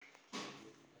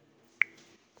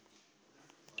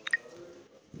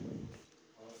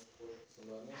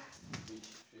zamanı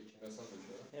kimyasal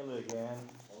döküyorlar. Hello again.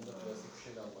 Onu da plastik bir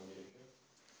şeyle alman gerekiyor.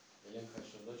 Elin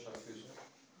kaşığında çarpıyorsun.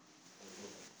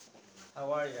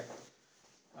 How are you?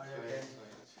 Are you okay?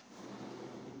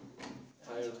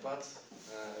 Tired but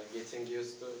getting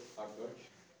used to hard work.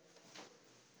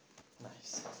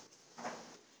 Nice.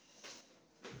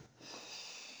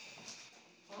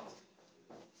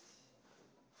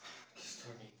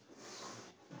 Starting.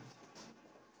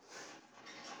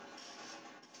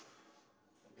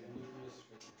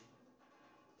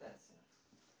 That's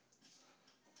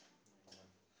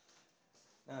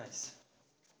enough. Nice.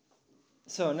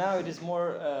 So now it is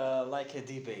more like a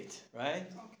debate, right?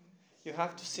 Okay. You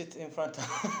have to sit in front of.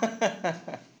 No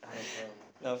problem.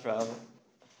 No problem.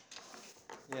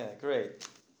 Yeah, great.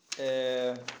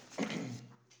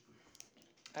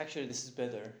 Actually, this is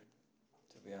better,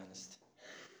 to be honest,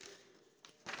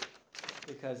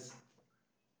 because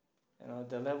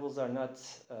the levels are not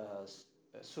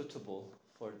suitable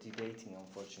for debating,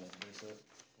 unfortunately. So,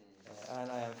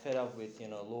 and I am fed up with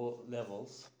low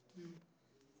levels.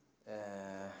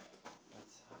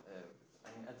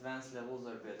 Advanced levels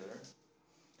are better,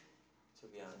 to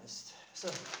be honest. So,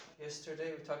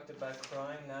 yesterday we talked about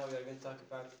crime, now we are going to talk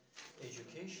about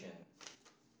education.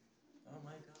 Oh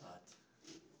my god.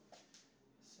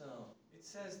 So, it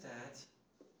says that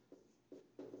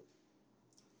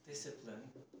discipline.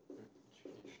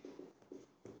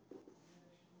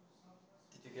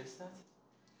 Did you guess that?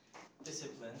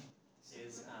 Discipline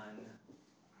is an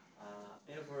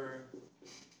ever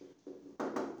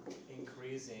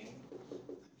increasing.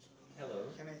 Hello.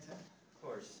 Can I tell? Of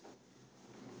course.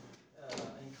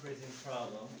 Increasing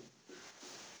problem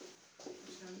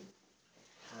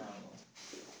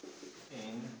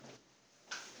in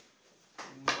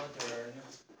modern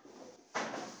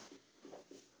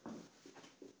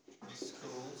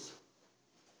schools.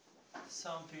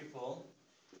 Some people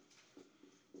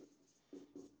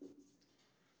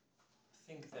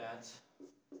think that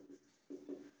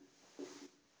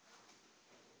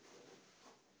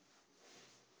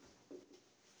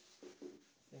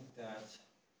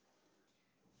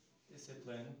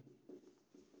discipline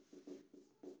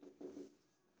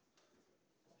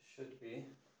should be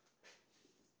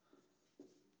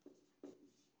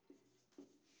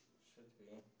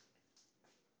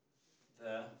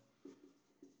the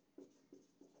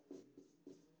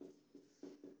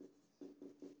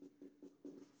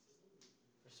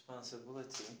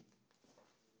responsibility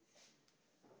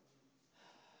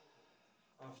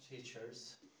of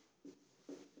teachers,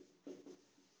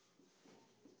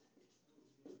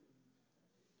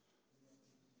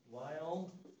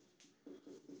 while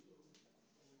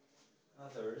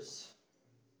others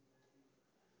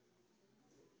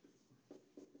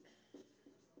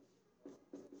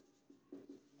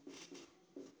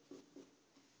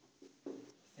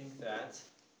think that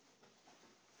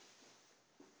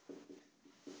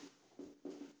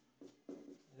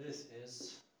this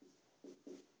is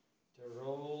the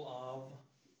role of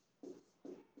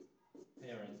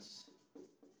parents.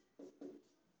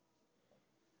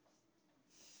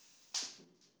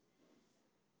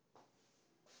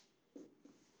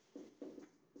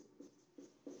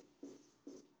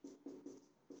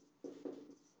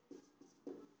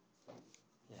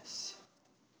 Yes.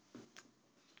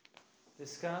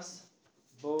 Discuss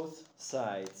both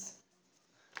sides.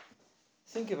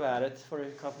 Think about it for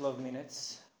a couple of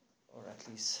minutes, or at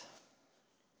least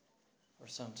for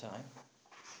some time.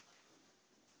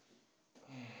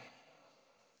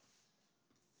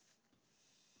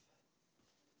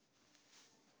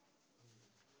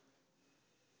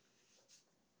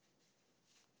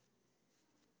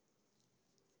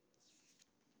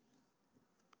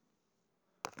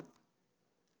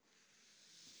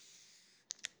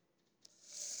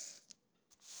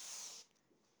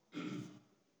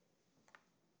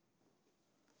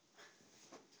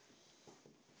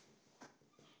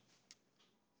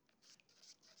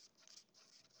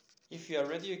 If you are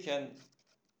ready, you can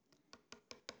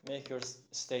make your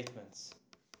statements.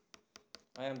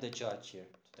 I am the judge here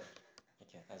today.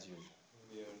 Okay, as usual.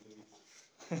 We are the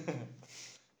victims.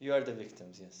 You are the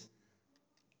victims, yes.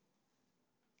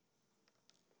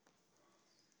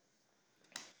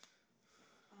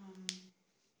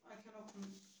 I can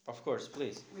open. Of course,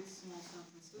 please. With small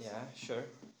sentences. Yeah, sure.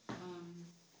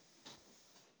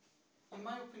 In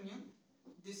my opinion,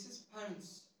 this is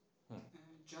parents'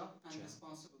 job and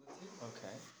responsibility.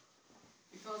 Okay.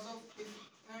 Because of if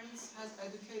parents has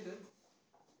educated,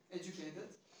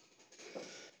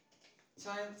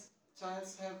 child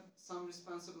have some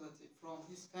responsibility from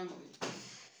his family.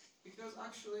 Because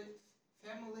actually,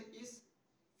 family is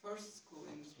first school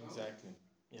in this world. Exactly.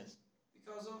 Yes.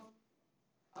 Because of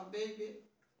a baby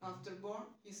after born,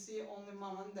 he see only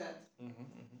mom and dad.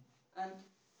 And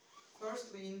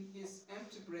firstly, in his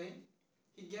empty brain,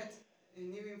 he get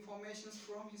new informations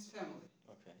from his family.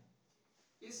 Okay.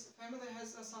 His family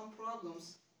has some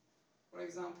problems. For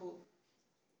example,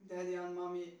 daddy and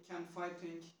mommy can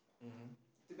fighting,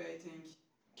 debating,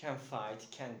 Can fight,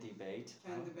 can debate.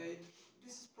 can debate.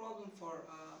 This is problem for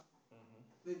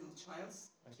little childs,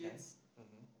 Okay. kids,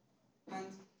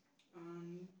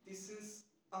 and this is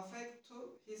affect to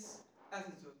his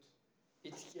attitude.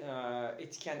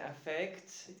 It can affect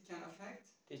It can affect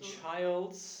the to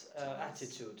child's child's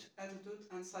attitude. attitude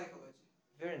and psychology.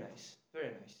 Very nice,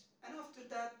 very nice. And after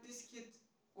that, this kid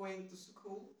going to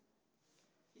school,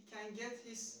 he can get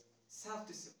his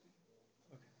self-discipline.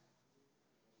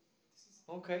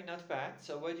 Okay, not bad.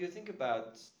 So what do you think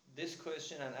about this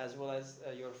question and as well as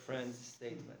your friend's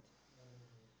statement?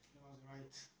 He was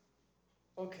right.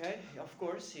 Okay, of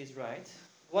course, he's right.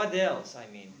 What else, I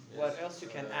mean? What else you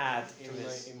can add to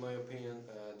this? In my opinion,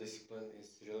 discipline is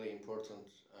really important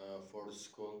for the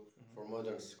school, for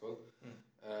modern school,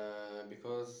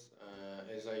 because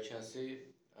as I can see,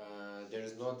 there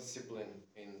is no discipline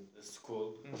in the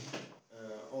school.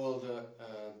 All the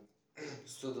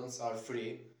students are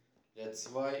free. That's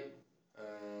why,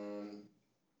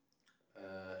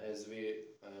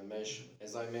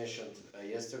 as I mentioned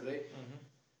yesterday,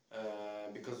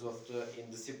 because of the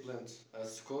indisciplined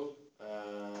school,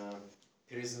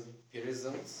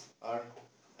 prisons are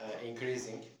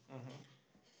increasing.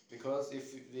 Because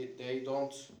if they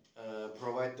don't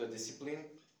provide the discipline,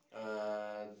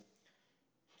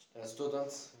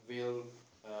 students will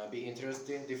be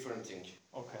interested in different thing.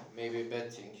 Okay. Maybe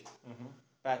bad thing.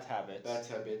 Bad habits. Bad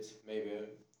habits, maybe.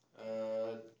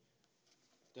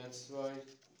 That's why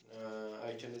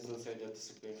I can easily say that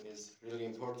discipline is really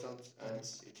important, and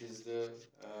it is the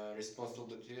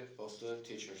responsibility of the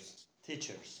teachers.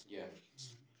 Teachers. Yeah.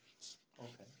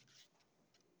 Okay.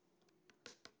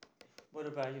 What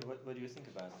about you? What do you think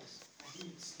about this? I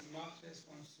think it's not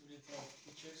responsibility of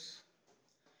teachers.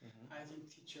 I think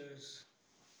teachers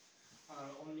are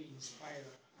only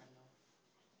inspired, I know.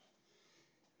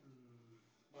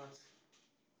 But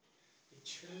the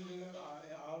children,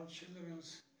 our children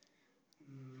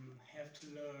have to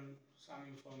learn some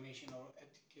information or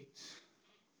etiquette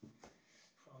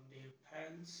from their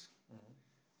parents.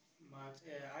 But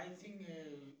I think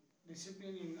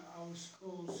discipline in our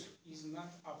schools is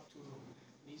not up to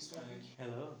this topic.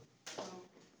 Hello.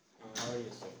 How are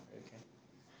you, sir? Okay.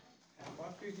 And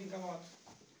what do you think about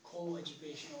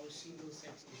co-education or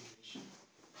single-sex education?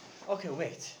 Okay,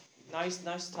 wait.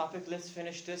 Nice topic. Let's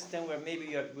finish this. Then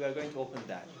we are going to open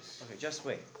that. Yes. Okay, just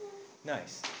wait.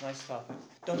 Nice topic.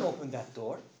 Don't open that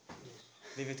door.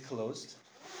 Yes. Leave it closed.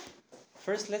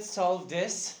 First, let's solve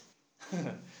this.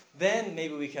 Then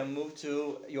maybe we can move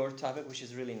to your topic, which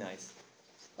is really nice.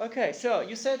 Okay, so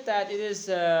you said that it is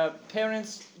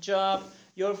parents' job.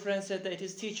 Your friend said that it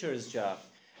is teacher's job.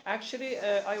 Actually,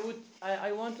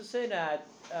 I want to say that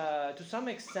to some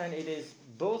extent it is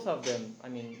both of them. I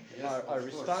mean, Yes, are of course.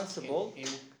 responsible.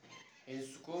 In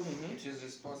school, it is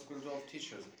responsibility of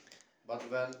teachers. But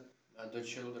when the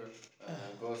children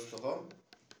goes to home,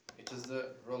 it is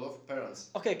the role of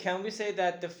parents. Okay, can we say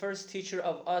that the first teacher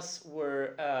of us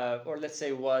were, or let's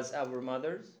say, was our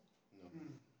mothers? No.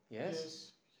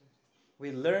 Yes.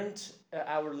 We learned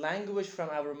our language from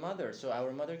our mother, so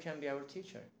our mother can be our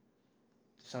teacher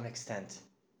to some extent.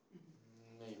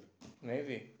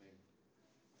 Maybe.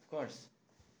 Of course.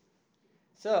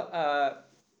 So,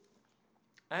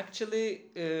 actually,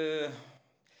 the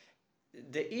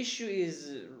issue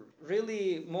is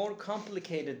really more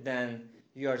complicated than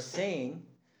you are saying.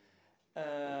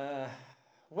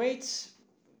 Wait,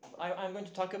 I'm going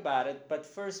to talk about it, but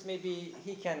first maybe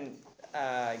he can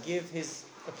give his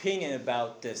opinion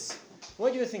about this.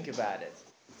 What do you think about it?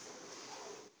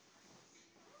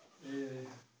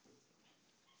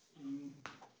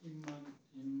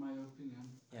 In my opinion,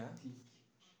 Yeah. I think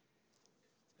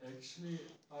actually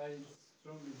I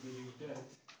strongly believe that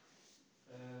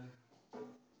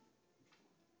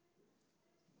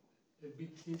a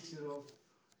big teacher of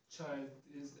child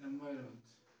is environment.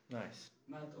 Nice.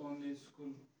 Not only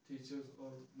school teachers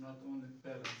or not only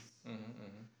parents.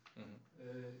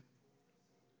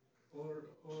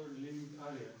 Or living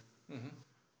area.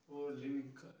 Or living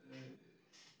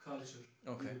culture.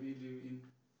 Okay. We live in.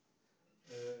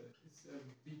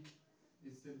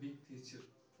 It's a big teacher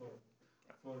for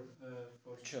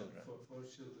Children. For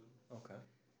children. Okay.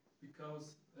 Because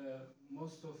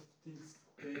most of things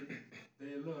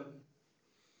they learn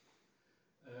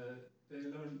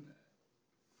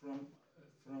from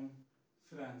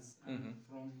friends friends and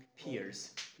from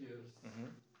peers. peers.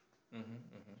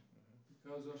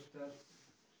 Because of that,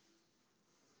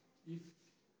 if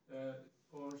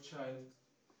our child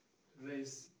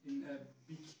raised in a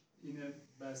big, in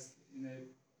a best, in a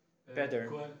Better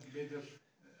better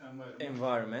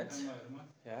environment.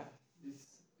 Yeah. It's,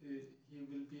 he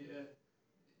will be a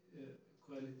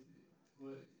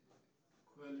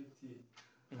quality,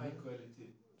 high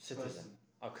quality citizen. person.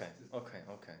 Okay. Citizen.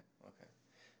 Okay.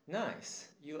 Nice.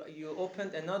 You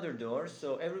opened another door,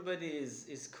 so everybody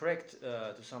is correct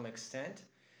to some extent.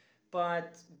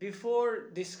 But before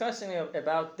discussing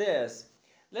about this,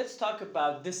 let's talk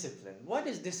about discipline. What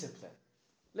is discipline?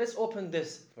 Let's open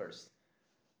this first.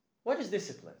 What is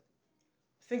discipline?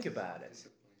 Think about it.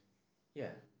 Discipline.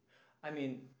 Yeah. I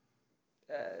mean,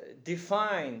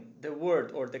 define the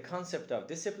word or the concept of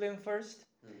discipline first,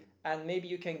 and maybe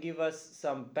you can give us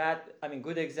some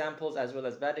good examples as well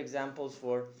as bad examples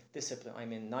for discipline. I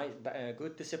mean,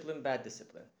 good discipline, bad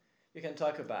discipline. You can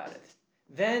talk about it.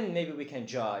 Then maybe we can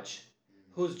judge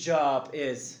whose job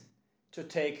is to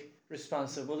take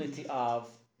responsibility of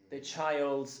the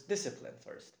child's discipline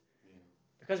first.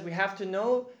 Because we have to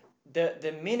know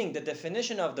the meaning, the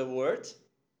definition of the word,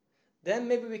 then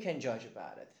maybe we can judge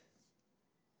about it.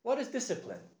 What is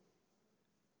discipline?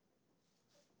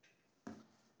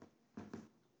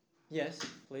 Yes,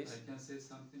 please. I can say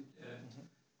something.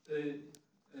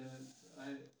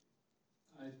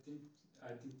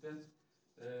 I think that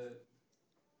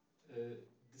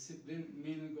discipline,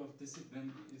 meaning of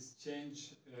discipline is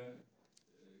change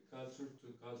culture to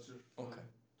culture.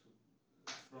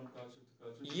 From culture to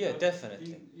culture. Yeah, because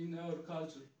definitely. In our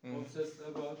culture, obsessed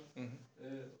about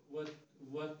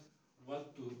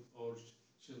what do our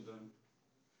children,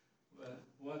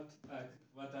 what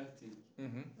acting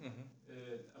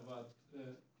about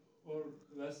or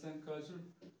Western culture,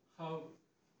 how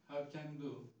can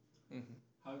do,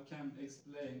 how can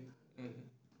explain,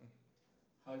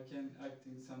 how can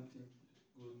acting something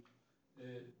good.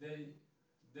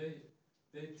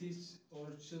 They teach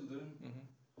our children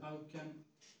how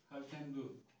can do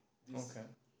this. Okay.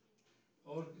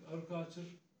 Our culture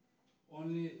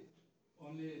only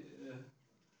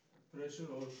pressure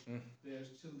or their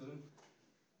children,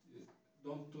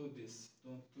 don't do this,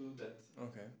 don't do that.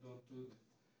 Okay. Don't do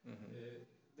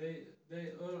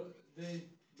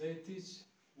they teach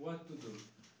what to do.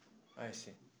 I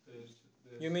see.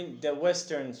 Their You mean the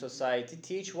Western society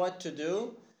teach what to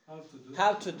do,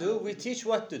 how to do, we teach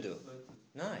what to do.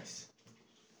 Nice.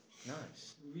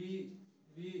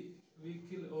 We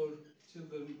kill our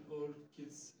children or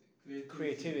kids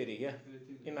Creativity, yeah.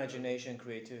 Imagination,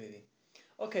 creativity.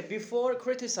 Okay, before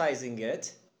criticizing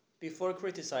it,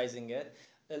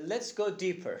 let's go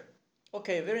deeper.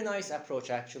 Okay, very nice approach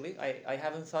actually. I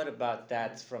haven't thought about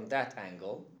that from that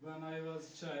angle. When I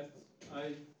was a child,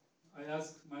 I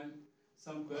asked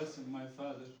some question my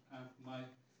father and my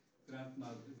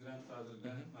grandfather,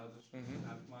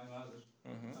 and my mother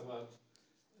about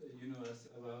universe,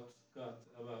 about God,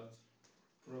 about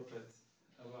prophet,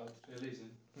 about religion.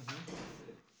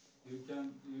 You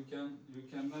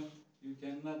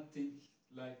cannot think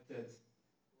like that.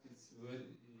 It's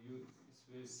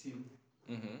very sin.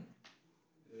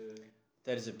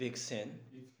 That is a big sin.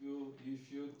 If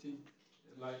you think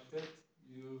like that,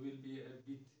 you will be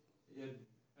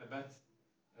a bad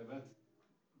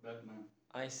man.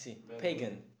 I see. Bad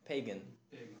Pagan. Pagan.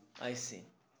 I see.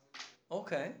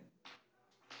 Okay.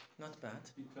 Not bad.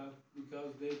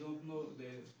 Because they don't know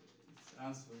its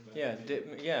answer.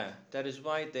 Yeah, that is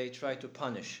why they try to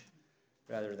punish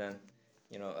rather than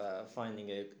finding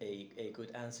a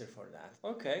good answer for that.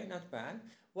 Okay, not bad.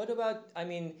 What about,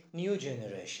 new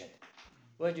generation?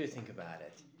 What do you think about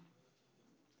it?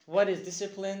 What is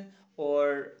discipline?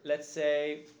 Or let's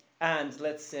say,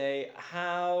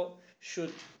 how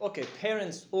should,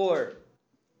 parents or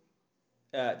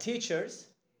teachers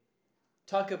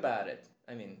talk about it?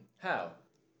 How?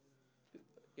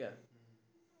 Yeah.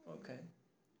 Okay.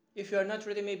 If you are not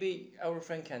ready, maybe our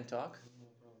friend can talk.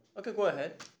 Okay, go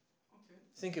ahead. Okay.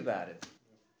 Think about it.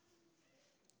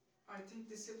 I think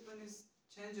discipline is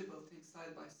changeable thing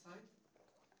side by side.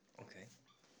 Okay.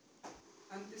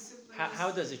 And discipline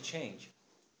How does it change?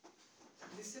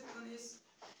 Discipline is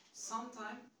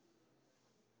sometime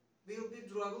will be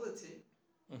durability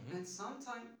and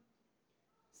sometime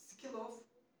skill of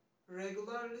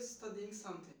regularly studying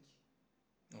something.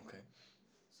 Okay.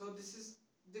 So this is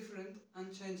different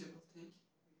and changeable thing.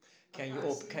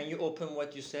 Can you open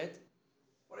what you said?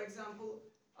 For example,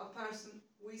 a person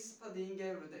who is studying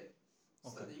every day,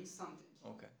 studying something.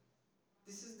 Okay.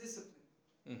 This is discipline,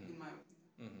 in my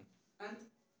opinion. And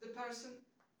the person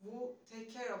who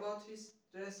take care about his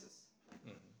dresses.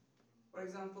 Mhm. For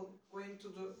example, going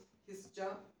to his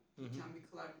job, he Mhm. can be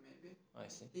clerk maybe. I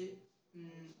see.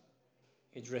 Mm,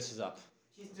 He dresses up.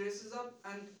 he dresses up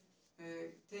and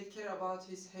take care about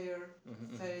his hair, Mhm,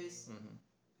 mhm, face,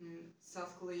 mhm,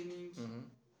 self cleaning. mhm.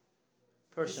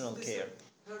 Personal care.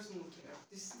 Personal care.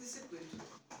 This is discipline too.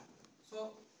 So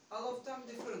all of them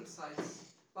different sides,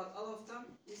 but all of them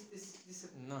is this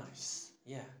discipline. Nice.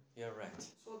 Yeah, you're right.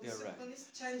 So You're right. discipline is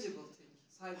changeable thing,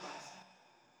 side by side.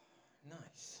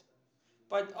 Nice.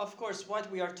 But of course, what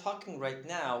we are talking right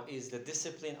now is the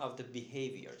discipline of the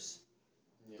behaviors.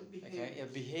 Yeah. The Okay, behavior. a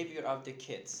behavior of the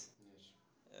kids.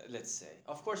 Yes. Let's say.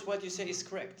 Of course, what you say is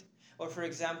correct. Or for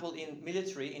example, in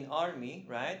military, in army,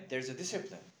 right? There's a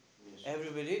discipline. Yes.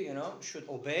 Everybody, should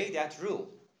obey that rule.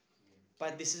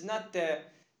 But this is not the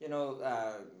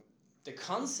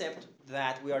concept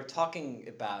that we are talking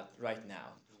about right now.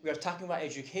 We are talking about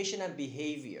education and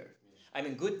behavior. I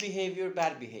mean, good behavior,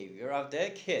 bad behavior of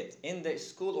the kid in the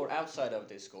school or outside of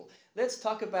the school. Let's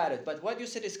talk about it. But what you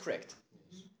said is correct.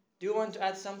 Yes. Do you want to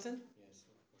add something? Yes,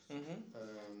 of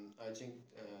course. I think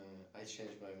I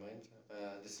changed my mind.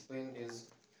 Discipline is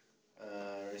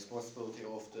responsibility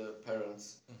of the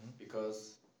parents because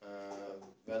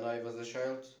when I was a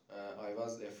child, I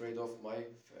was afraid of my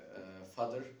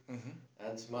father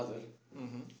and mother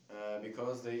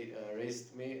because they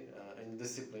raised me in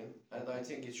discipline, and I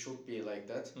think it should be like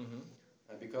that.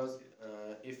 Because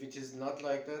if it is not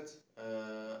like that,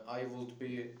 I would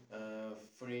be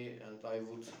free and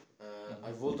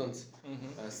I wouldn't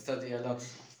study a lot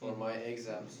for my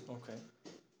exams. Okay.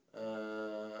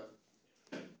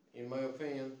 In my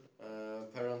opinion,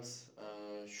 parents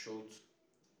should,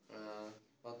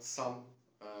 but some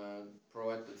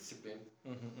provide the discipline,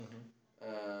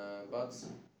 but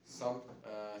some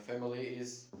family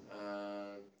is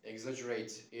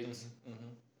exaggerate it.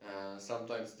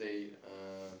 Sometimes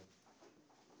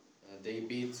they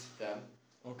beat them,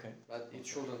 Okay. but it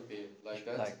shouldn't be like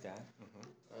that. Like that.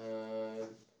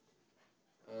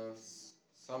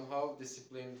 Somehow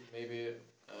discipline maybe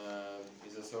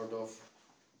is a sort of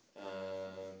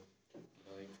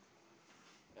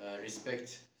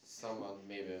respect someone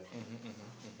maybe.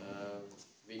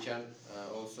 We can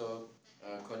also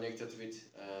connect it with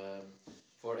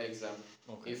for exam.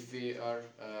 Okay. If we are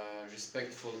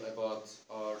respectful about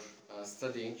our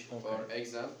studying or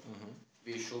exam,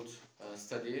 we should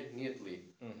study neatly.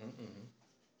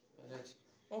 That's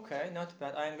Okay, not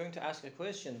bad. I'm going to ask a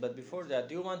question, but before that,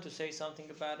 do you want to say something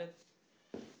about it?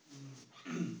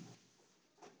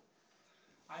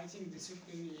 I think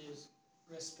discipline is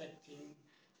respecting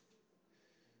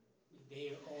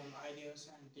their own ideas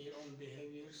and their own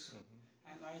behaviors.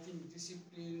 And I think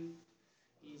discipline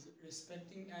is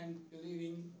respecting and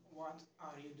believing what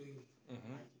are you doing. I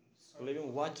think. So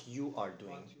Believing what you are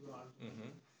doing. what you are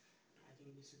doing. I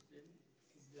think discipline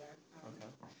is that. And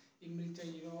Okay. in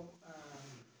military,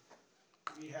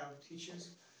 we have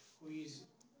teachers who is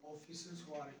officers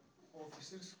who are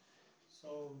officers.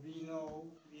 So we know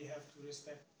we have to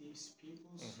respect these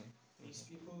people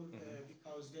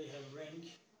because they have rank.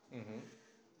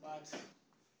 But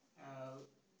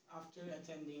after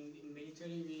attending in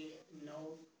military, we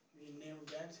knew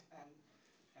that, and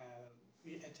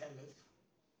we attended.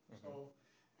 So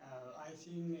I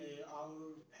think our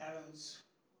parents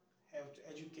have to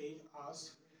educate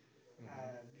us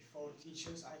before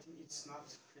teachers. I think it's not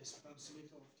responsibility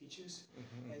of teachers.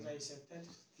 As I said, that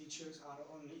teachers are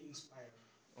only inspired.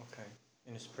 Okay.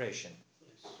 Inspiration.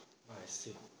 Yes. I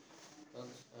see. But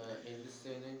in this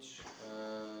day and age,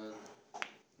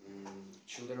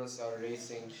 children are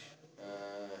racing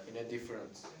in a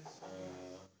different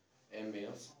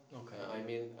ambience. Okay. I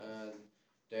mean,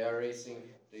 they are racing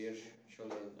their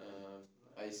children.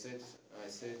 I said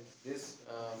this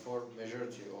for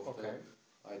majority of Okay. them.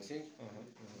 I think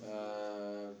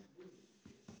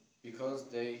because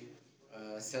they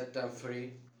set them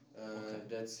free.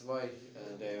 That's why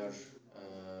they are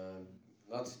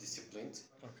not disciplined.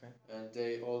 Okay. And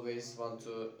they always want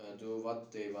to do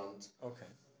what they want, Okay.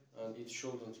 and it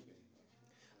shouldn't be.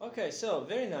 Okay, so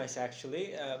very nice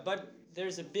actually, but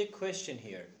there's a big question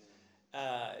here.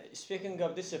 Speaking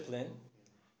of discipline,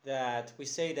 that we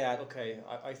say that okay,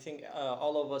 I think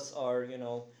all of us are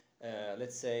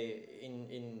let's say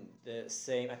in the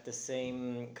same at the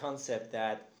same concept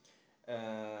that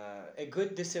a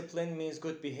good discipline means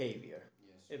good behavior.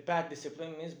 Yes. A bad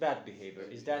discipline means bad behavior.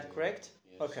 Is that correct?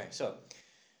 Yes. Okay, so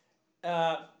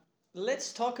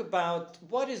let's talk about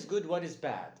what is good, what is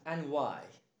bad, and why.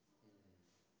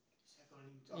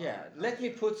 Yeah, let me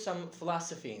put some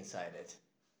philosophy inside it.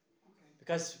 Okay.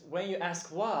 Because when you ask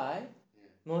why,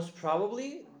 most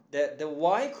probably The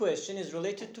why question is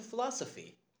related to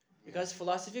philosophy. Because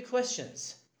philosophy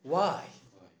questions why.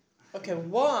 Okay,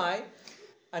 why?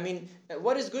 I mean,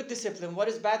 what is good discipline? What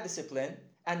is bad discipline?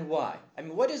 And why? I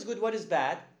mean, what is good? What is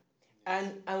bad?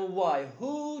 And why?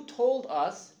 Who told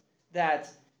us that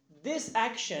this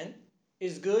action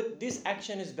is good, this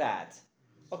action is bad?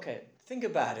 Okay, think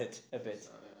about it a bit.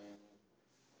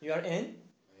 You are in?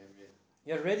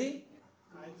 You're ready?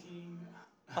 I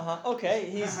think Okay,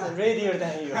 he's readier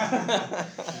than you.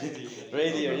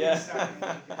 Readier, yeah.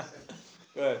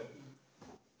 Good.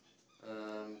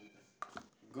 Um,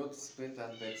 Good discipline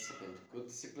and bad discipline. Good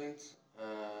discipline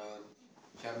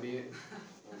can be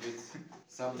with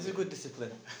some. This is a good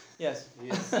discipline. Yes.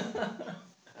 Yes.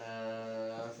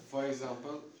 For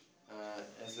example,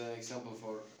 as an example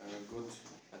for good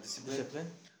discipline. Discipline.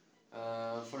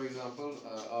 For example,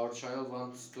 our child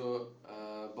wants to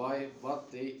buy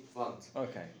what they want.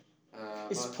 Okay.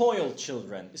 But Spoiled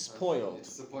children. Spoiled.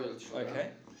 It's spoiled children. Okay.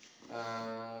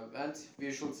 And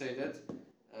we should say that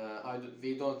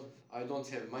I don't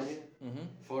have money Mm-hmm.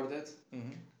 for that.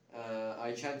 Mm-hmm.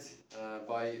 I can't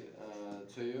buy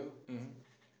to you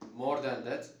Mm-hmm. more than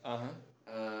that.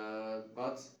 Uh-huh.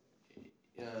 But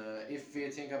if we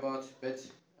think about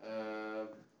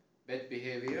bad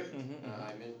behavior, Mhm.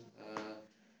 I mean,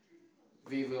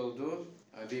 we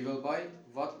will buy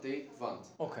what they want.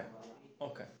 Okay.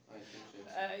 Okay. I think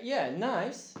that's Yeah,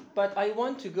 nice. But I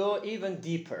want to go even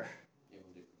deeper.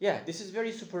 even different. Yeah, this is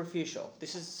very superficial.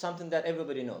 This is something that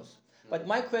everybody knows. But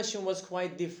my question was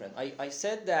quite different. I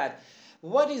said that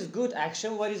what is good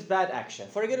action, what is bad action?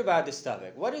 Forget about this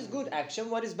topic. What is good action,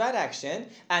 what is bad action,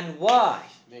 and why?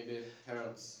 Maybe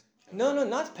parents. No,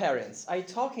 not parents. I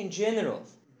talk in general.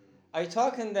 I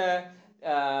talk in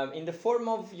the form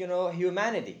of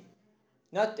humanity,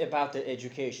 not about the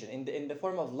education. In the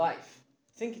form of life.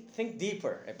 Think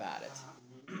deeper about it.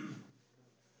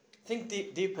 Think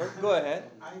deeper. Go ahead.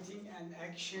 I think an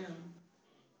action,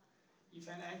 if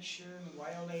an action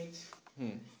violates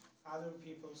Hmm. other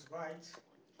people's rights,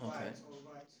 Okay. rights,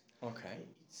 Okay.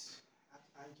 it's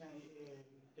I can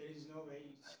there is no way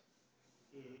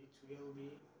it will be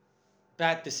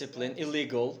Bad discipline,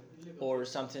 illegal, illegal. or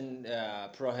something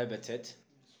prohibited.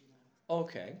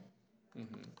 Okay. Hmm.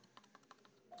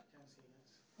 I can say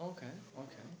that. Okay.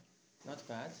 Okay. Not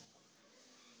bad.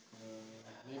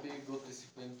 Maybe good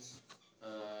disciplines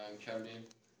can be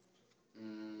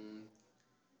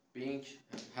being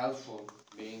helpful,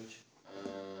 being,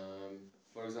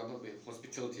 for example,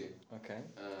 hospitality. Okay.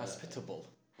 Uh, Hospitable.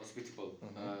 Hospitable.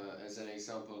 Mhm. As an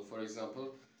example, for example,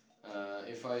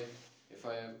 if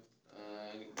I am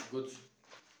good,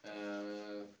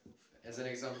 as an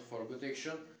example for good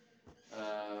action,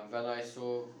 when I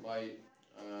saw my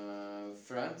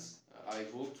friends, I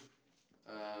would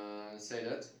say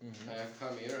that Mhm.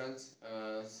 come here and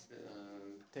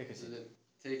Take a seat.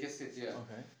 take a seat. Yeah.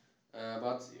 Okay.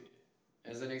 But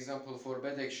as an example for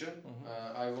bad action,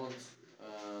 I won't.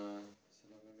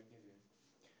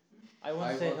 I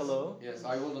won't say hello. Yes,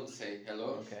 I wouldn't say hello.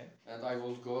 Okay. And I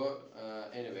will go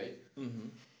anyway. Mm-hmm.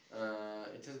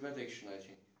 It is bad action, I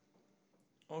think.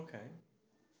 Okay.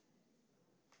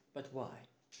 But why?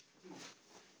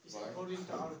 It's Why? according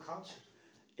to our culture.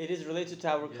 It is related to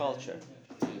our culture.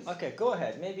 Yes. Okay, go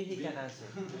ahead. Maybe he can answer.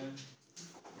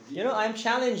 We, You know, I'm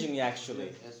challenging you actually.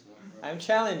 Yes, no, right. I'm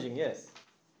challenging, yes.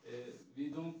 we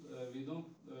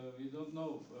don't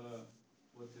know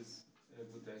what is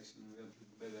good action, what is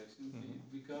bad action,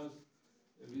 because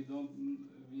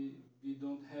we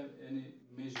don't have any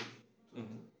measure to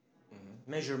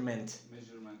Measurement.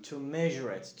 measurement To measure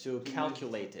it, to To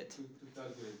calculate it. to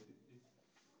calculate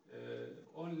it.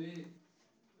 Only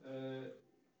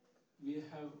we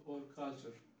have our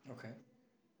culture. Okay.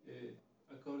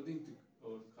 According to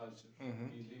our culture, Mhm.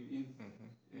 we live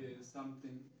in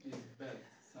something is bad,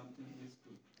 something is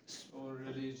good, or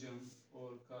religion, or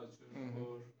culture,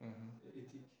 or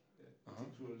ethic,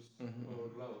 ethic rules, or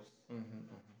laws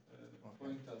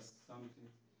point us something.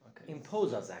 Okay.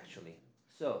 Impose us actually.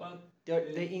 So But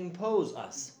they impose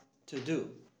us to do.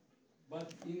 but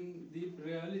in deep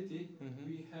reality, Mhm.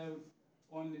 we have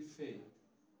only faith,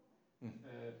 Mm.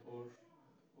 or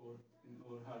in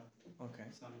our heart. Okay.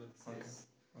 Somebody Okay. says.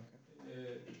 Okay.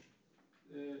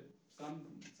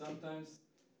 Sometimes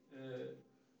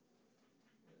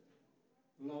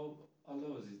law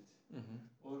allows it,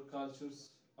 or cultures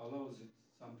allows it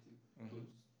something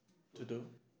To do.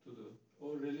 to do,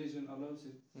 or religion allows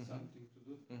it something to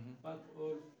do, but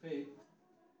our faith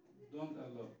don't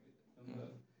allow it. Don't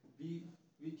allow.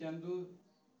 We can do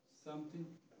something.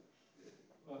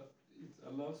 It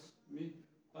allows me,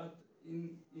 but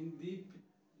in deep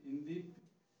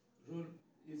rule,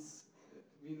 it's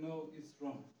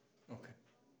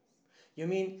You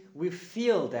mean we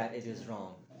feel that it is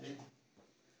wrong?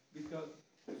 Because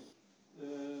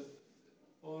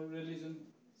our religion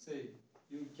say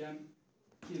you can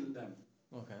kill them.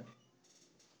 Okay.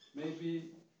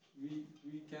 Maybe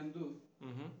we can do,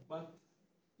 Mm-hmm. but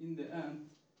in the end,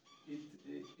 it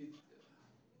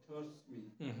hurts me.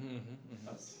 Mm-hmm, mm-hmm,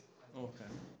 Us. okay.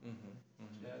 Mm-hmm,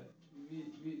 mm-hmm. Yeah,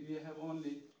 we have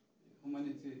only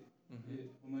humanity,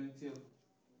 humanitarian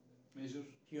measure.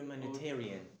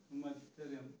 Humanitarian.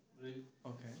 Humanitarian, really,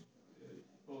 Okay.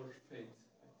 or faith.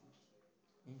 I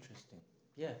think. Interesting.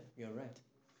 Yeah, you're right.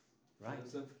 Right.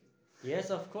 Philosophical. Yes,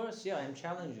 of course. Yeah, I'm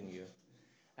challenging you.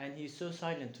 And he's so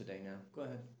silent today now. Go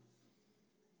ahead.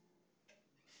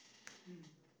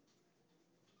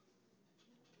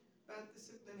 Bad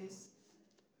discipline is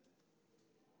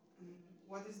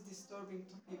what is disturbing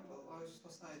to people or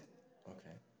society.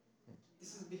 Okay.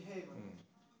 This is behavior.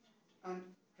 Mm. And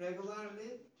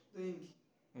regularly doing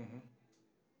Mm-hmm.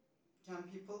 can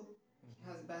people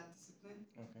has bad discipline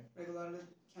Okay. regularly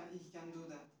he can do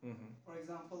that. Mm-hmm. For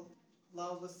example,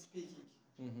 loudly speaking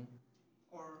Mm-hmm.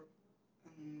 or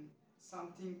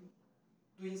something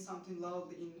doing something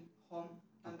loudly in home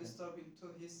and Okay. disturbing to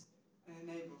his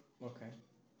neighbor. Okay.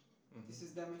 This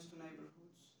is damage to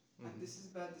neighborhoods, and this is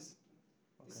bad discipline.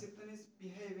 Okay. Discipline is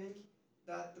behaving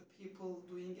that the people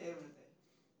doing every day.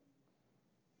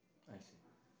 I see.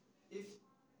 If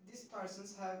these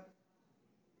persons have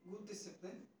good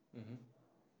discipline, Mm-hmm.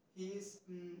 he is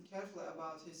careful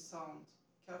about his sound,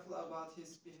 careful about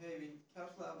his behaving,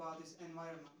 careful about his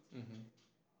environment, Mm-hmm.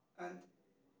 and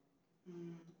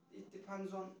it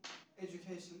depends on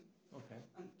education. Okay.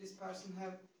 And this person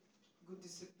have good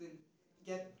discipline,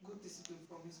 get good discipline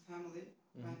from his family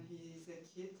when he is a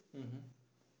kid. Mm-hmm.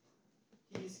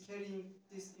 He is carrying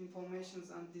these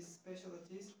informations and these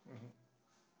specialties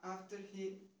after he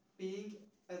being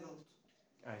adult.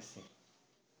 I see.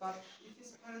 But if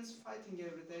his parents fighting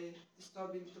every day,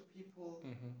 disturbing to people,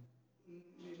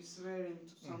 maybe swearing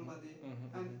to somebody,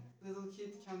 and little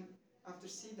kid can after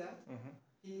see that,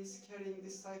 he is carrying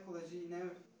this psychology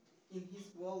in his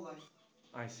whole life.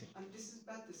 I see. And this is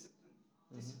bad discipline.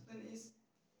 Discipline is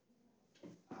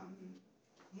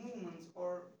movement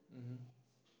or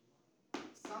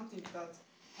something that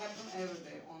happen every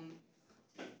day on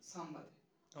somebody.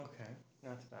 Okay,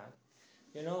 not bad.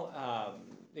 You know,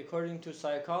 according to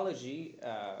psychology,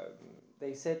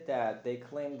 they said that they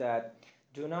claim that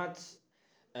do not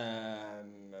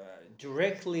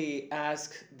directly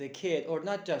ask the kid, or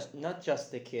not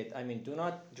just the kid. I mean, do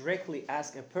not directly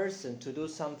ask a person to do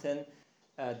something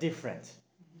different.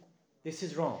 This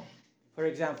is wrong. For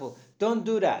example, don't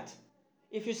do that.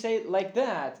 If you say it like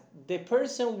that, the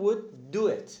person would do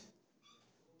it.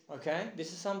 Okay,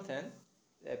 this is something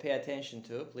pay attention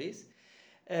to, please.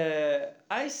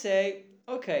 I say,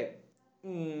 okay,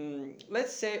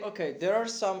 let's say, okay, there are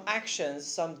some actions,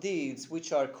 some deeds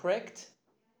which are correct,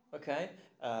 okay,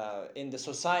 in the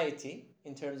society,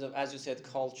 in terms of, as you said,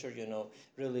 culture, you know,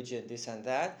 religion, this and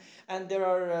that. And there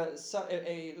are,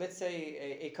 let's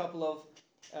say, a couple of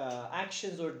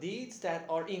actions or deeds that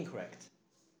are incorrect,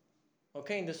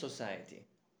 okay, in the society.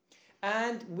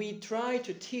 And we try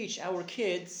to teach our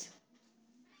kids,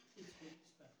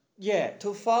 yeah,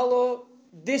 to follow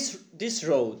this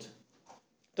road.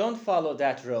 Don't follow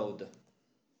that road.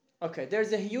 Okay,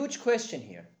 there's a huge question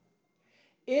here.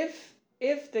 If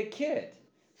the kid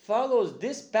follows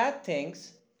these bad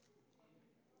things,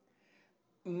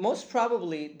 most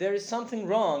probably there is something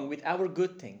wrong with our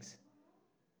good things.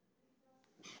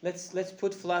 Let's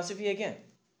put philosophy again.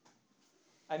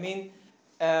 I mean,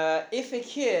 if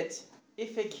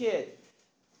a kid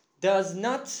does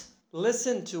not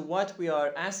listen to what we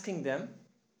are asking them,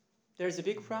 there's a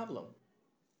big problem.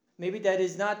 Maybe that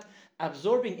is not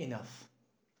absorbing enough.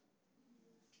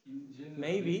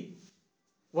 Maybe.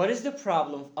 What is the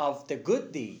problem of the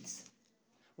good deeds?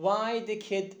 Why the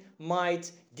kid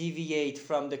might deviate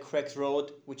from the correct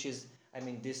road, which is,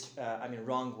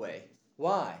 wrong way?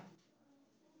 Why?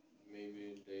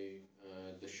 Maybe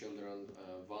the children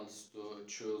wants to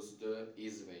choose the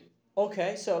easy way.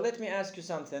 Okay, so let me ask you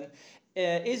something.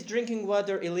 Is drinking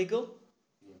water illegal?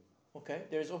 No. Okay,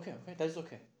 that is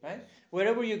okay, right?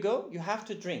 Wherever you go, you have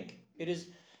to drink. It is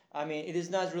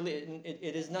not really,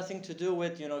 it is nothing to do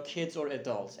with, kids or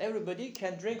adults. Everybody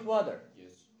can drink water.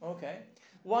 Yes. Okay.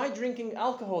 Why drinking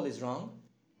alcohol is wrong?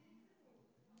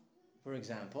 For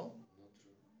example.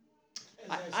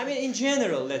 Not true. I mean, in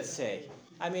general, let's say.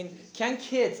 I mean, can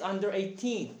kids under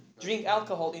 18 drink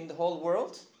alcohol in the whole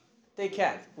world? They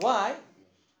can't. Why?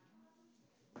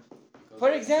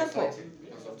 For example.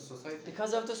 Because of the society.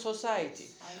 Because of the society.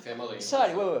 Family.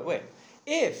 Sorry, wait.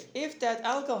 If that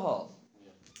alcohol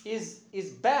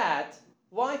is bad,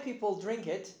 why people drink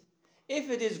it? If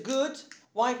it is good,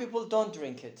 why people don't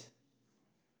drink it?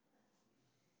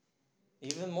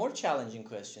 Even more challenging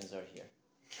questions are here.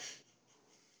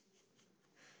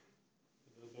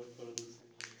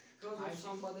 Because if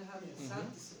somebody has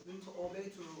self-discipline to obey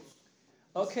to rules.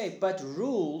 Okay, but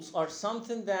rules are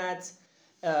something that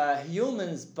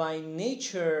humans by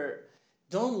nature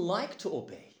don't like to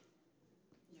obey.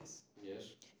 Yes. Yes.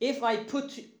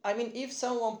 If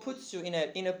someone puts you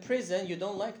in a prison, you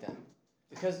don't like that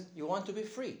because you want to be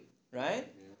free, right?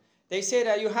 Yeah. They say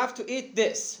that you have to eat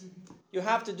this, you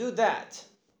have to do that.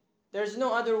 There's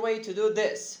no other way to do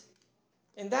this.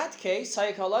 In that case,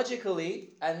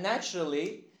 psychologically and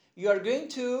naturally, you are going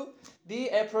to be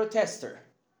a protester,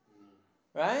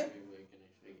 right?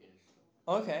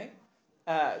 Okay.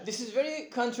 This is very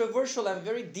controversial and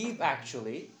very deep,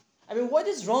 actually. I mean, what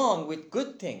is wrong with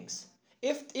good things?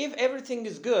 If everything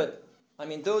is good, I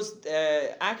mean, those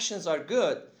actions are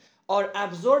good, or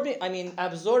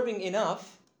absorbing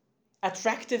enough,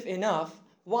 attractive enough,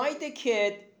 why the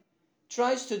kid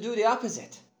tries to do the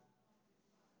opposite?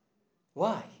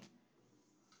 Why?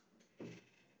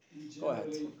 Go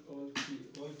ahead. Generally,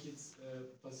 all kids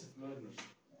passive learners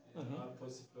are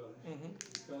passive learners.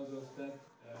 Because of that,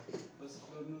 passive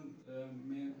learning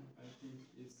mean, I think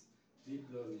it's deep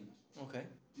learning. Okay.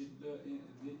 In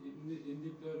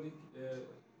deep learning,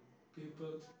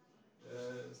 people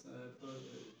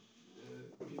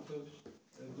people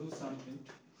do something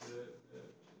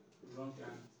wrong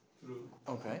and true.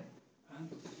 Okay. And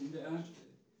in the end,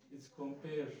 it's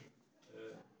compare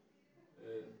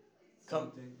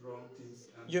something wrong things.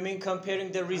 And You mean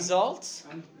comparing the results?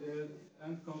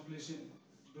 And completion,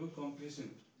 do completion.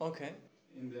 Okay.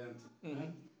 In the end,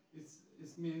 and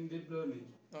it's mean deep learning.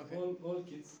 Okay. All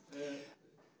kids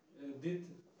did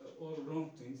all wrong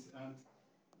things and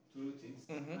true things,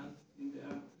 and in the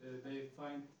end they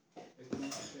find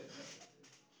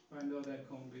out a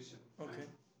completion. Okay. And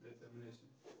determination.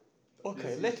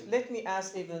 Okay, let me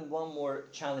ask even one more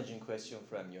challenging question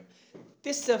from you.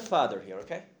 This is a father here,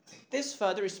 okay? This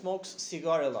father smokes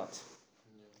cigar a lot.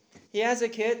 He has a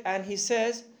kid and he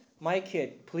says, "My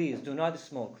kid, please do not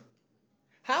smoke."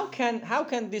 How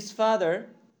can this father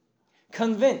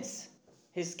convince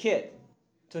his kid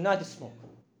to not smoke?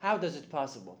 How does it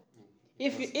possible?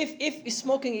 If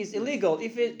smoking is illegal,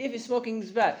 if smoking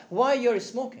is bad, why you're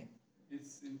smoking?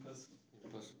 It's impossible.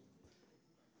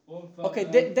 Okay,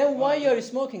 then why you're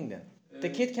smoking then? The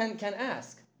kid can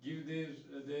ask. Give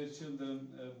their children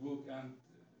a book and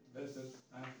letter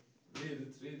and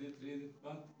read it,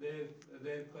 but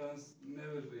their parents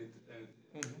never read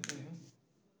anything.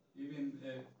 Even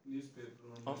a newspaper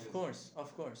or magazine. Of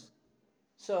course.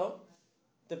 So,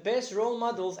 the best role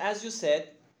models, as you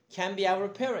said, can be our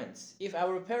parents. If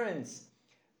our parents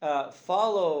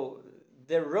follow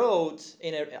the roads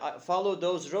follow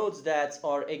those roads that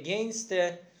are against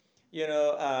the,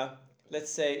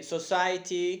 let's say,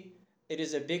 society, it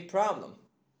is a big problem.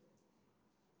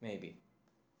 Maybe,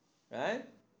 right?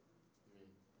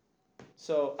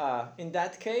 So, in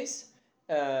that case,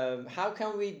 how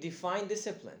can we define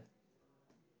discipline?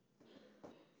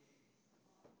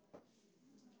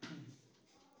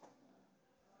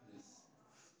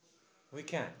 We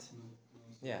can't.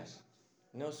 Yeah.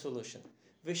 No solution.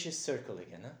 Vicious circle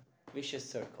again, huh? Vicious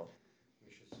circle.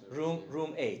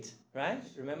 Room 8, right?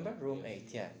 Remember? Room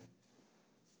 8, yeah.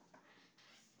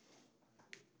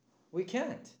 We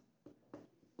can't.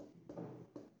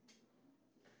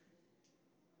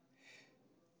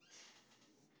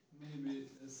 Maybe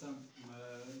some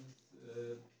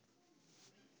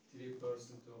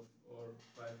 3% of or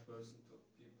 5% of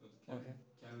people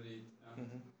can read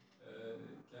and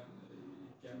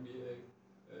can be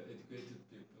educated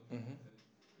people.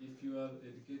 If you are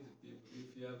educated people, if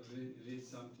you have read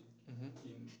something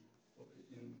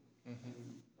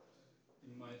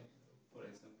in my, for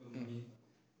example, me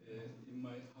in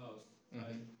my house,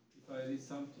 if I read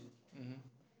something,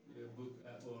 a book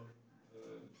or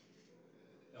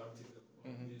article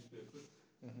or newspaper,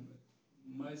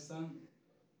 my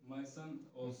son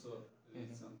also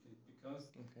read something because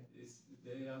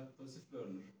they are passive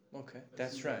learner. Okay,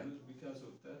 that's right. Because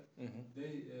of that,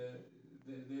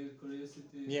 their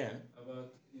curiosity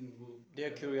about in book.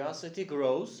 Their curiosity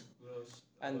grows,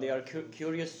 and they are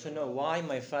curious to know why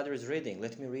my father is reading.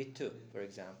 Let me read too, for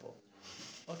example.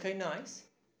 Okay, nice.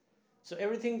 So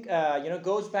everything,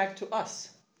 goes back to us.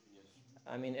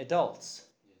 I mean, adults.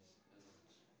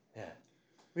 Yeah.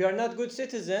 We are not good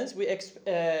citizens. We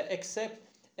expect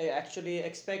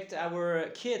our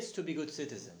kids to be good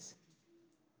citizens.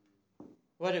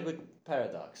 What a good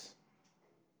paradox.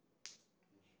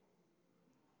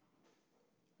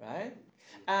 right?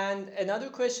 And another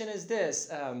question is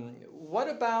this, what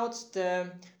about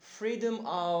the freedom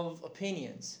of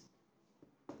opinions?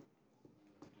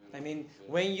 I mean,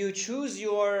 when you choose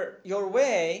your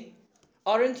way,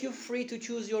 aren't you free to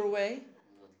choose your way?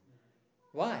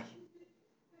 Why?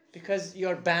 Because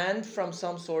you're banned from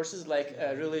some sources like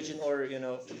religion or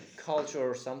culture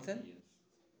or something.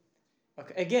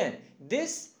 Okay. Again,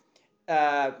 this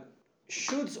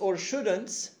shoulds or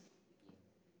shouldn'ts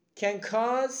can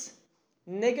cause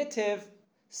negative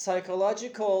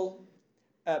psychological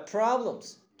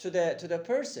problems to the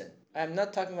person. I'm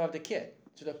not talking about the kid,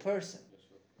 to the person.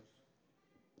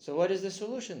 So what is the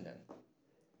solution then?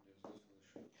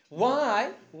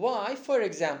 Why, for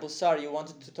example, sorry, you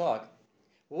wanted to talk.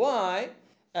 Why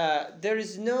there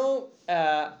is no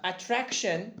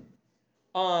attraction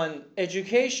on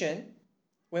education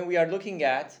when we are looking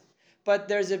at, but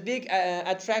there's a big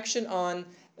attraction on,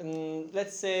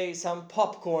 let's say, some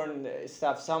popcorn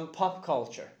stuff, some pop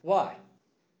culture. Why?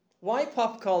 Why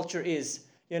pop culture is,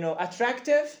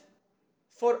 attractive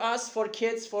for us, for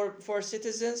kids, for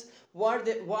citizens? Why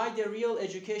the real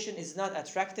education is not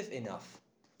attractive enough?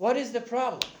 What is the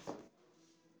problem?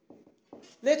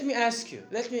 Let me ask you,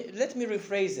 let me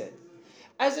rephrase it.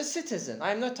 As a citizen,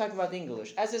 I'm not talking about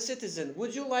English. As a citizen,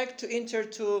 would you like to enter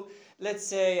to, let's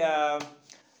say, a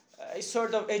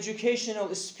sort of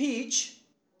educational speech,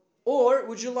 or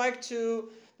would you like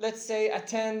to, let's say,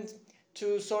 attend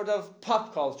to sort of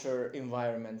pop culture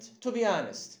environment? To be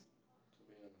honest,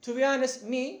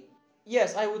 me,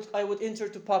 yes, I would enter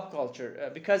to pop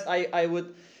culture because I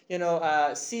would,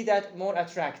 see that more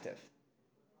attractive.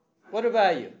 What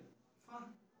about you? Fun.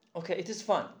 Okay, it is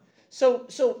fun. So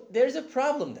there's a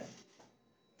problem then.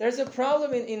 There's a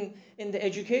problem in the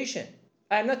education.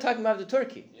 I'm not talking about the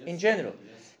Turkey in general.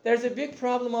 Yes. There's a big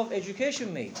problem of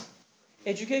education, mate.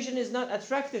 Education is not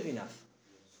attractive enough.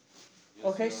 Yes,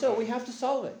 Okay, you're so right. we have to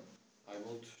solve it. I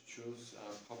would choose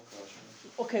pop culture.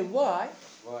 Okay, why?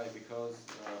 Why? Because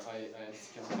I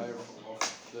am tired of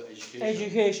the education.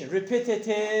 Education, repetitive,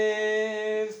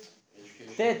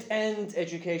 Education. dead end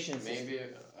education system. Maybe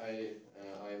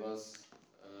I was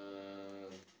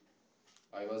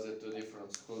I was at a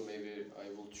different school. Maybe I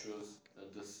will choose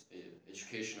this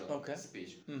educational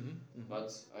speech.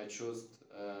 But I chose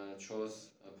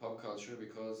pop culture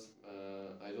because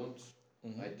I don't.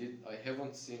 I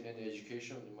haven't seen any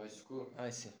education in my school. I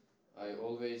see. I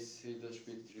always see the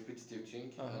repetitive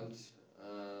thing, and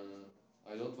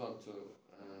I don't want to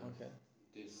Okay.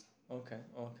 this. Okay.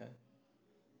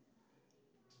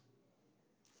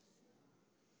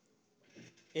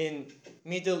 In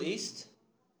Middle East,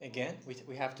 again,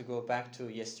 we have to go back to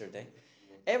yesterday.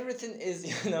 Everything is,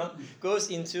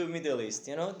 goes into Middle East.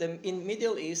 In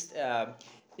Middle East,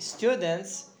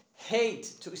 students hate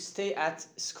to stay at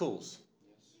schools.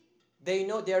 They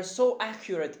know they are so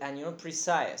accurate and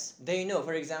precise. They know,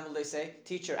 for example, they say,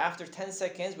 teacher, after 10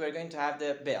 seconds, we're going to have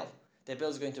the bell. The bell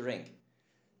is going to ring.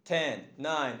 10,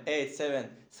 9, 8, 7,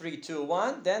 3, 2,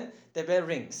 1. Then the bell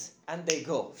rings and they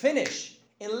go. Finish.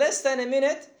 In less than a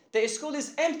minute, the school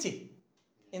is empty.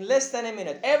 In less than a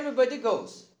minute, everybody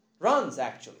goes. Runs,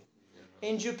 actually.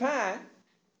 In Japan,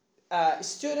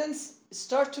 students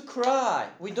start to cry.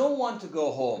 We don't want to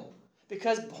go home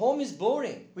because home is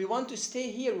boring. We want to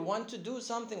stay here. We want to do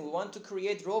something. We want to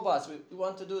create robots. We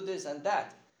want to do this and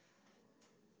that.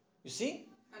 You see?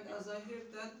 And as I hear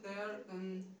that, there are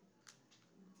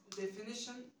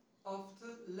definition of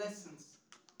the lessons.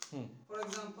 For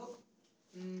example,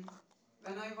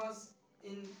 when I was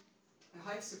in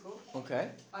high school,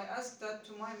 I asked that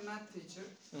to my math teacher,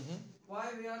 why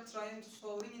we are trying to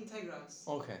solving integrals.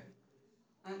 Okay.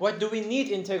 And what do we need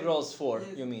integrals for,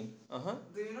 yes. You mean?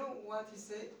 Do you know what he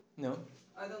said? No.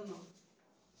 I don't know.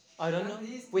 I don't know.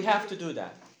 We have to do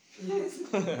that. Yes.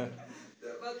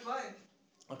 But why?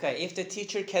 Okay, if the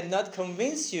teacher cannot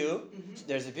convince you,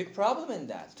 there's a big problem in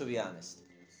that, to be honest.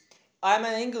 I'm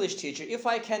an English teacher. If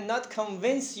I cannot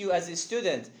convince you as a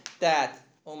student that,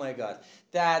 oh my God,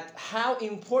 that how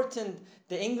important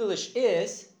the English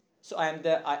is, so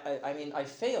I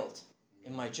failed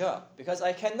in my job because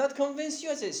I cannot convince you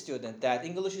as a student that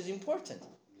English is important.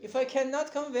 If I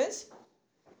cannot convince,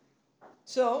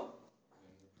 so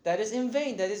that is in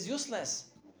vain, that is useless.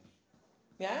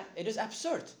 Yeah, it is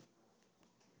absurd.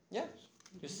 Yeah,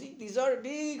 you see, these are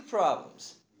big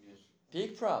problems.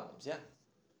 Big problems, yeah.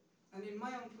 And in my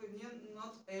opinion,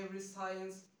 not every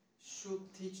science should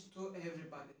teach to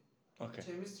everybody. Okay.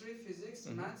 Chemistry, physics,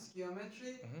 maths,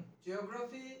 geometry,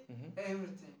 geography,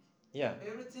 everything. Yeah.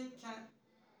 Everything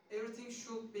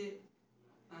should be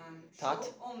taught.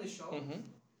 Only show.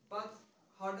 But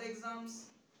hard exams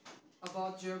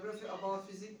about geography, about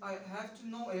physics. I have to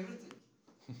know everything.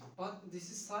 But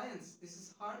this is science. This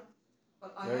is hard.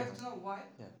 But I Very have hard. to know why.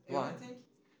 Yeah. Why? Everything.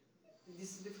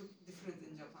 This is different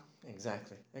in Japan.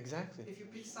 Exactly. If you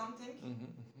pick something,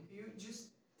 you just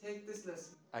take this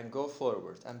lesson. And go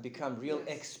forward and become real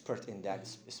Yes. expert in that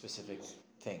specific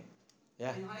thing.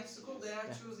 Yeah. In high school, they are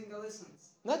Yeah. choosing the lessons.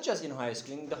 Not just in high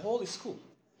school, in the whole school.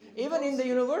 Even in the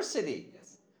university.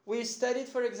 Yes. We studied,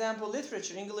 for example,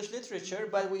 literature, English literature,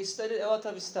 but we studied a lot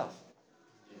of stuff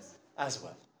Yes. as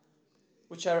well,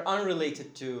 which are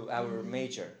unrelated to our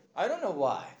major. I don't know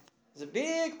why. It's a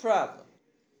big problem,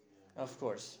 of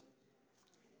course.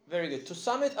 Very good. To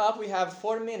sum it up, we have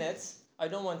 4 minutes. I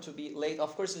don't want to be late.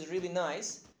 Of course, it's really nice.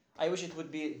 I wish it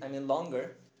would be,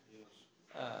 longer.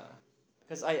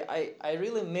 Because I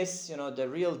really miss, the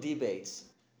real debates.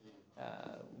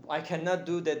 I cannot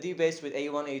do the debates with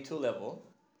A1, A2 level.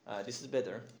 This is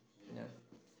better. Yeah.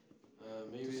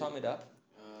 Maybe To sum it up.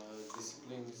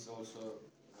 discipline is also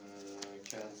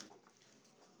can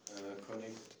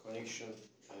connection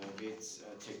with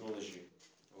technology.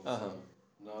 Also.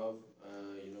 Now,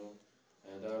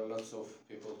 there are lots of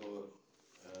people who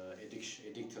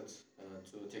addicted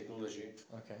to technology.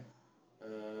 Okay.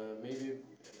 Maybe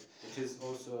it is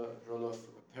also a role of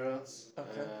parents.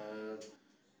 Okay.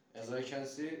 As I can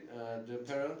see, the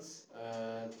parents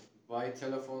buy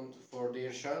telephone for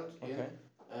their child Okay.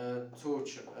 in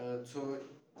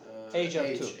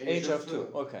Age of two.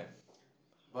 Okay.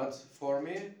 But for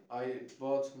me, I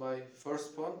bought my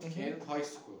first phone in high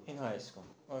school. In high school.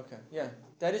 Okay. Yeah.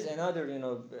 That is another,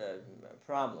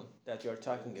 problem that you're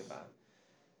talking about.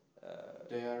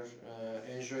 They are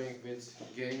enjoying with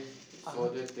game so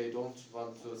that they don't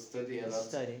want to study a lot.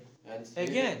 Study. And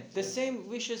Again, maybe, the same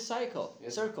vicious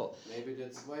Yes. circle. Maybe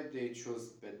that's why they choose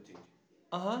bad thing.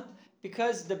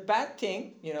 Because the bad thing,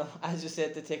 as you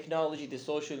said, the technology, the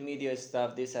social media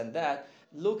stuff, this and that,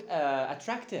 look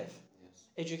attractive.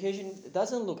 Yes. Education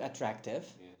doesn't look attractive,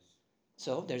 Yes.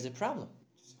 so there's a problem.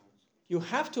 It's hard. You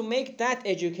have to make that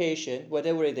education,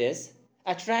 whatever it is,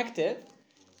 attractive,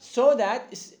 so that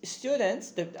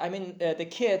students, the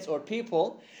kids or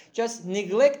people, just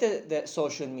neglect the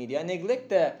social media, neglect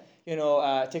the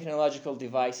technological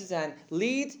devices, and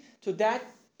lead to that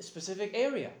specific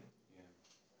area. Yeah.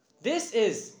 This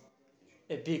is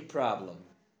a big problem.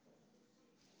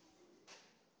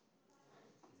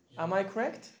 Am I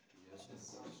correct? Yes, of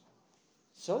course.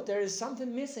 So there is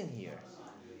something missing here.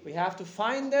 We have to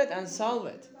find it and solve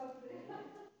it,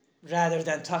 rather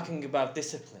than talking about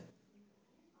discipline.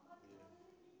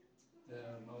 There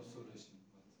are no solutions.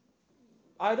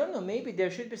 I don't know, maybe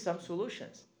there should be some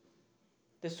solutions.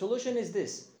 The solution is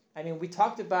this. We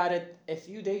talked about it a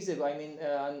few days ago.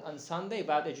 On Sunday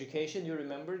about education. You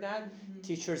remember that?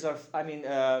 Teachers are,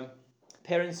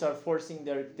 parents are forcing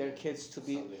their kids to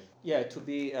be,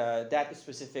 Sunday. that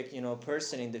specific,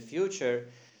 person in the future.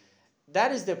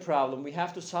 That is the problem. We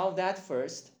have to solve that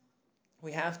first.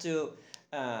 We have to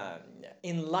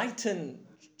enlighten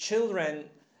children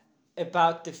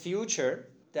about the future,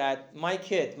 that my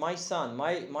kid, my son,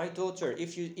 my daughter,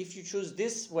 if you choose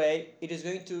this way, it is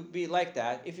going to be like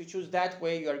that. If you choose that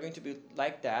way, you are going to be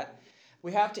like that.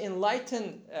 We have to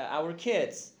enlighten our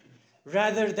kids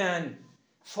rather than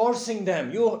forcing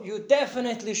them. You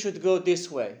definitely should go this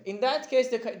way. In that case,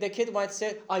 the kid might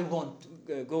say, I won't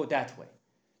go that way,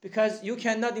 because you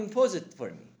cannot impose it for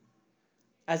me.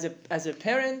 As a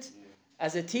parent,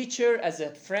 as a teacher, as a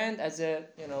friend, as a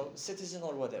citizen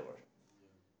or whatever.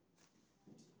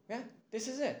 Yeah, this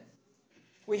is it.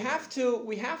 We have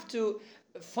to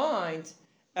find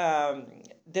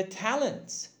the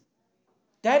talents.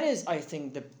 That is, I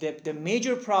think, the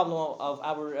major problem of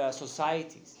our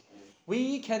societies.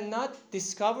 We cannot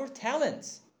discover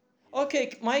talents.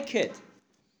 Okay, my kid,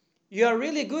 you are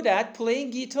really good at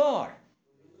playing guitar.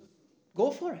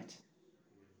 Go for it.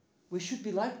 We should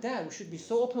be like that. We should be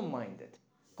so open-minded.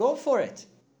 Go for it.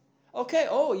 Okay,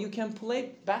 you can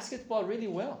play basketball really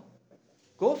well.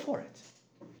 Go for it.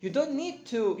 You don't need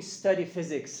to study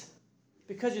physics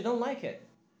because you don't like it.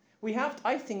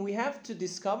 I think we have to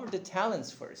discover the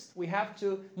talents first. We have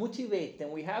to motivate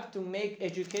them. We have to make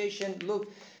education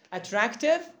look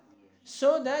attractive,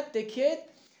 so that the kid,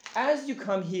 as you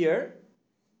come here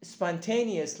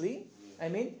spontaneously,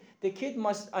 the kid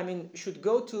should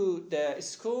go to the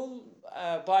school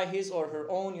by his or her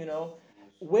own,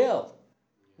 will,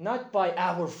 not by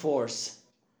our force.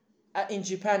 In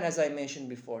Japan, as I mentioned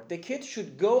before, the kid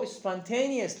should go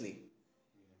spontaneously.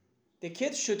 The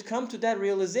kid should come to that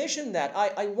realization that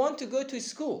I want to go to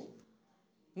school.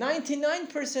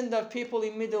 99% of people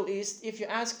in Middle East, if you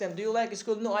ask them, do you like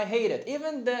school? No, I hate it.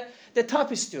 Even the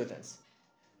top students.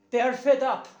 They are fed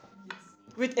up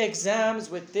with exams,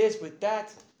 with this, with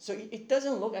that. So it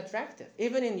doesn't look attractive,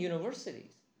 even in universities.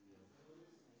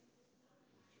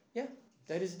 Yeah,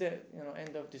 that is the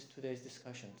end of this today's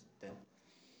discussion. Then.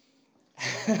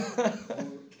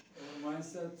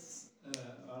 Mindsets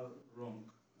are wrong,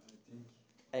 I think.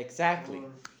 Exactly.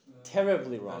 Or,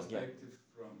 terribly wrong. Perspective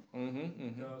wrong.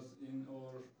 Because in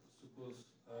our schools,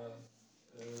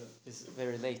 it's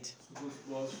very late. Schools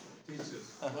was teachers,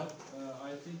 but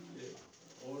I think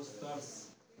our stars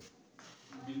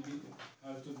will be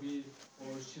have to be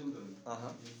our children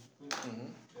in school.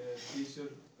 Teacher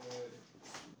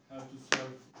have to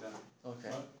serve them.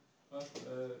 Okay. But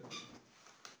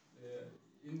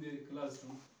in the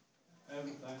classroom,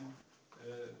 every time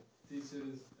teacher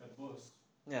is a boss.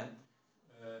 Yeah.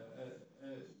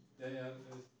 They are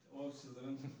all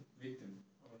children victim.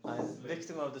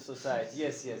 Victim of the society.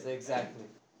 Yes, exactly.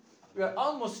 We are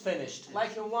almost finished. Yes.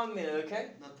 Like in 1 minute, okay?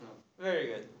 No problem. Very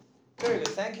good. Very good.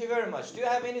 Thank you very much. Do you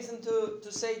have anything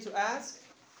to say, to ask?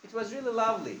 It was really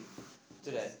lovely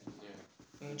today.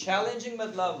 Yeah. Challenging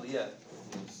but lovely, yeah.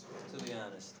 Yes. To be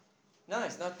honest.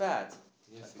 Nice, not bad.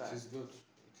 Yes, not it bad. is good.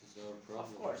 It is our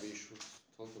problem. Of course. We should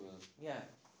talk about it. Yeah.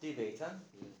 Debate, huh?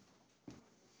 Yeah.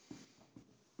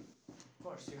 Of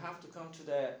course, you have to come to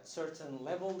the certain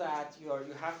level that you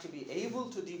have to be able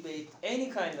to debate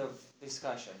any kind of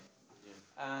discussion. Yeah.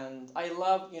 And I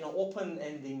love,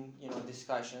 open-ending,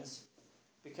 discussions,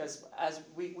 because as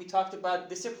we talked about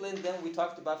discipline, then we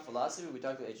talked about philosophy, we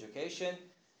talked about education,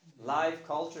 life,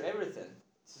 culture, everything.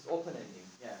 This is open-ending.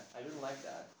 Yeah, I really like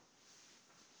that.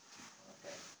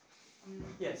 Okay.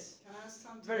 Yes. Can I ask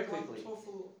something Very about quickly.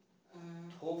 TOEFL?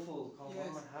 TOEFL, come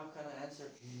yes. on, how can I answer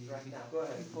right now? Go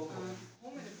ahead, TOEFL. How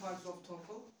many parts of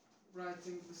TOEFL?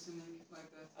 Writing, listening, like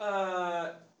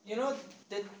that?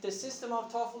 The system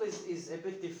of TOEFL is a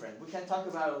bit different. We can talk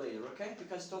about it later, okay?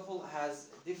 Because TOEFL has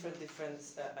different,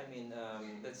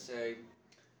 let's say,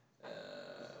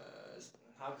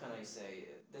 how can I say,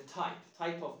 the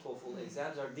type of TOEFL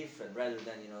exams are different rather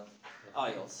than,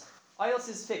 IELTS. IELTS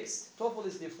is fixed. TOEFL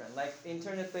is different, like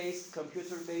internet-based,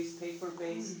 computer-based,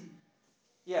 paper-based.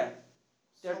 Yeah,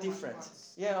 they're So different.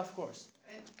 Yeah, of course.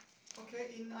 And, okay,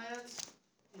 in IELTS,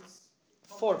 it's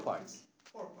 4 parts.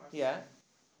 4 parts. Yeah.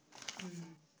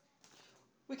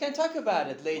 We can talk about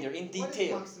it later in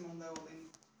detail. What is maximum level in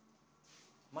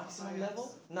maximum IELTS?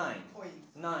 level? 9.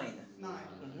 Point. 9. 9.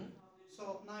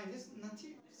 So 9 is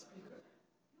native speaker.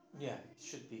 Yeah, it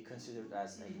should be considered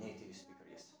as a native speaker,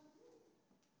 yes.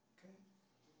 Okay.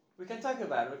 We can talk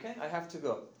about it, okay? I have to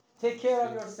go. Take care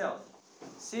of yourself.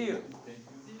 See you. Thank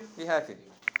you. Be happy.